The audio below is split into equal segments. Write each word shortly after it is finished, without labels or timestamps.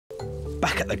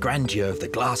Back at the grandeur of the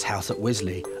glass house at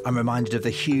Wisley, I'm reminded of the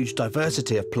huge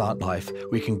diversity of plant life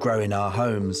we can grow in our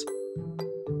homes.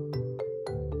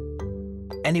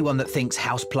 Anyone that thinks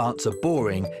houseplants are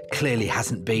boring clearly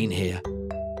hasn't been here.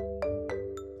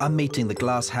 I'm meeting the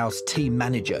glasshouse team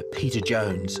manager, Peter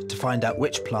Jones, to find out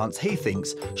which plants he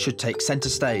thinks should take centre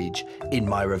stage in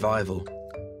my revival.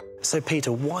 So,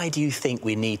 Peter, why do you think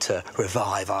we need to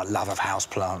revive our love of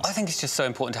houseplants? I think it's just so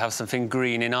important to have something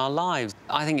green in our lives.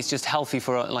 I think it's just healthy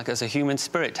for, like, as a human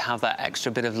spirit, to have that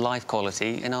extra bit of life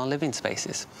quality in our living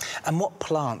spaces. And what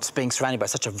plants, being surrounded by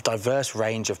such a diverse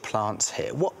range of plants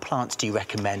here, what plants do you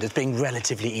recommend as being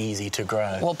relatively easy to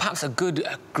grow? Well, perhaps a good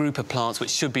group of plants which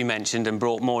should be mentioned and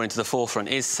brought more into the forefront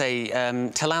is, say,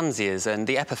 tillandsias and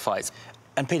the epiphytes.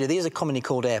 And, Peter, these are commonly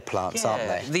called air plants, aren't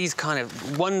they? These kind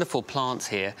of wonderful plants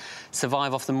here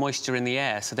survive off the moisture in the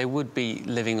air, so they would be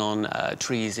living on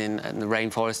trees in the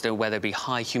rainforest or where there'd be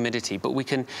high humidity, but we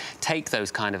can take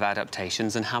those kind of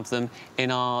adaptations and have them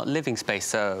in our living space.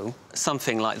 So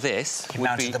something like this You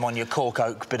mounted them on your cork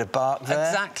oak bit of bark there.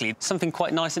 Exactly. Something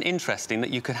quite nice and interesting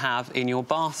that you could have in your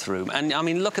bathroom. And, I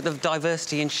mean, look at the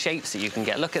diversity in shapes that you can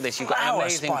get. Look at this. You've got an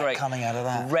amazing, great coming out of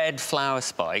that. red flower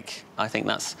spike. I think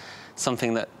that's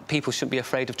something that people shouldn't be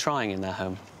afraid of trying in their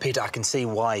home. Peter, I can see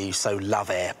why you so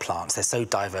love air plants. They're so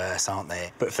diverse, aren't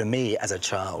they? But for me, as a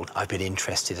child, I've been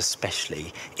interested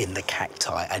especially in the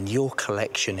cacti, and your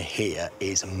collection here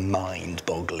is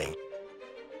mind-boggling.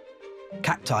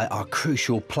 Cacti are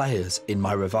crucial players in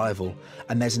my revival,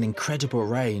 and there's an incredible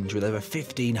range with over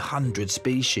 1,500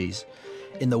 species.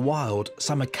 In the wild,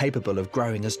 some are capable of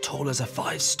growing as tall as a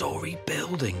 5-storey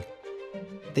building.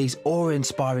 These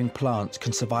awe-inspiring plants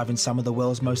can survive in some of the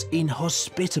world's most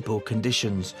inhospitable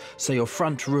conditions, so your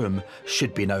front room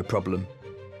should be no problem.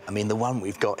 I mean, the one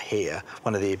we've got here,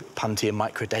 one of the Puntia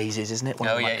microdaisies, isn't it? One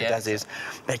of the microdaisies.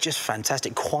 They're just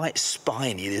fantastic, quite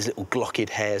spiny, these little glocked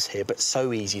hairs here, but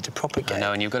so easy to propagate. I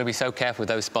know, and you've got to be so careful with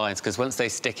those spines, because once they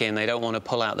stick in, they don't want to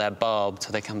pull out their barb,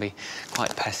 so they can be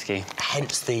quite pesky.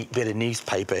 Hence the bit of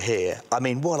newspaper here. I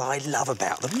mean, what I love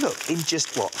about them, look, in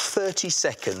just, what, 30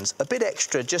 seconds, a bit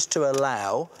extra just to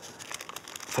allow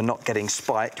for not getting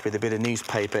spiked with a bit of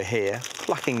newspaper here,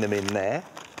 plucking them in there,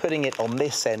 putting it on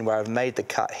this end where I've made the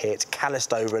cut here. It's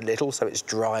calloused over a little, so it's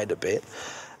dried a bit.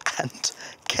 And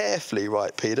carefully,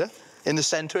 right, Peter, in the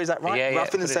centre, is that right? Yeah,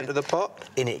 Rough in the centre of the pot.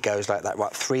 In it goes like that,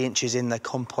 right, 3 inches in the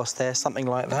compost there, something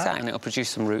like that. Exactly, and it'll produce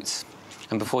some roots.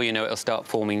 And before you know it, it'll start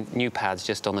forming new pads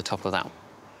just on the top of that.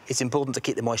 It's important to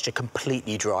keep the moisture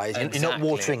completely dry. Exactly. You're not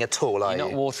watering at all, are you? You're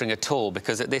not watering at all,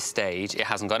 because at this stage, it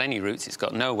hasn't got any roots, it's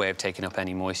got no way of taking up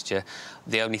any moisture.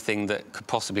 The only thing that could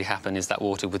possibly happen is that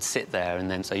water would sit there,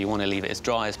 and then so you want to leave it as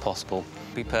dry as possible.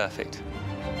 Be perfect.